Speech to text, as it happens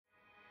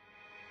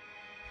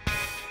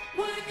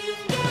When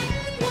you've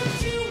got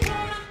what you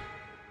want.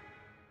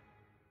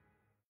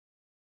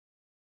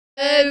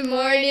 Good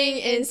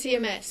morning,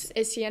 NCMS.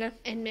 It's Sienna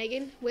And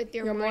Megan with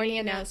your morning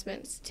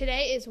announcements.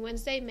 Today is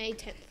Wednesday, May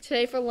 10th.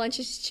 Today for lunch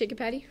is chicken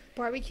patty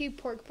Barbecue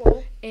pork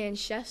bowl. and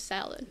chef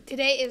salad.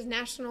 Today is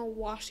National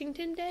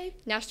Washington Day,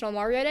 National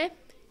Mario Day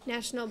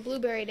National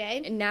Blueberry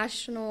Day. and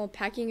National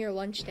Packing Your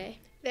Lunch Day.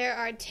 There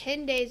are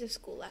 10 days of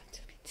school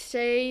left.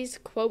 Today's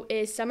quote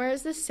is, "Summer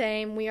is the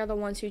same, we are the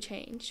ones who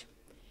change."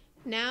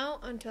 Now,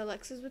 on to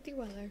Alexis with your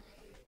weather.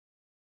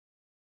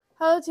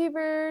 Hello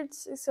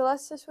TBIRDs, it's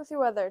Alexis with your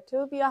weather. Today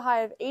will be a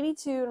high of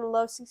 82 and a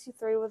low of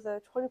 63 with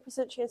a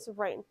 20% chance of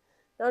rain.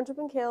 Now I'm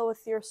Michaela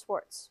with your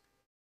sports.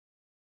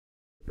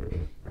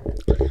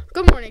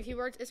 Good morning,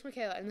 TBIRDs. It's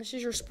Michaela, and this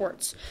is your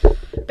sports.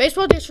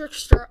 Baseball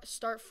districts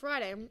start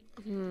Friday.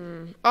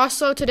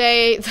 Also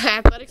today, the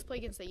Athletics play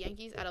against the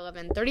Yankees at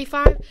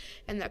 11:35,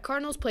 and the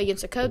Cardinals play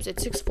against the Cubs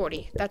at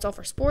 6:40. That's all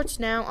for sports.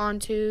 Now on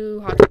to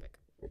Hot Topic.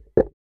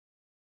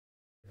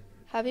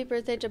 Happy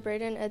birthday to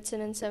Braden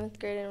Edson in 7th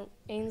grade and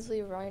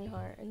Ainsley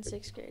Reinhardt in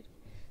 6th grade.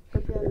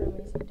 Hope you have an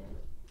amazing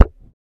day.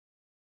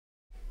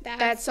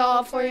 That's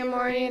all for your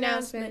morning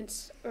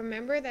announcements.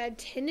 Remember that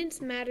attendance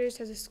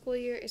matters as the school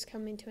year is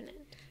coming to an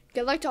end.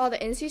 Good luck to all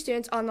the NC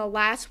students on the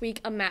last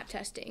week of map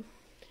testing.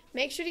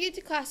 Make sure to get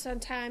to class on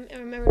time and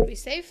remember to be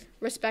safe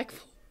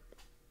Respectful.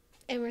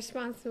 and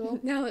responsible.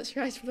 Now let's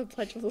rise for the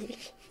Pledge of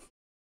Allegiance.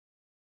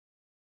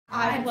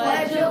 I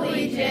pledge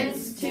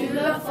allegiance to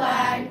the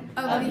flag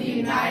of the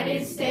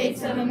United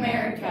States of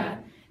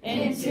America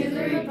and to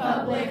the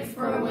republic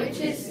for which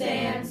it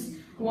stands,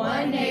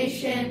 one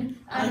nation,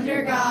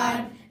 under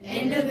God,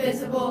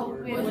 indivisible,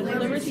 with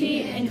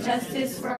liberty and justice for all.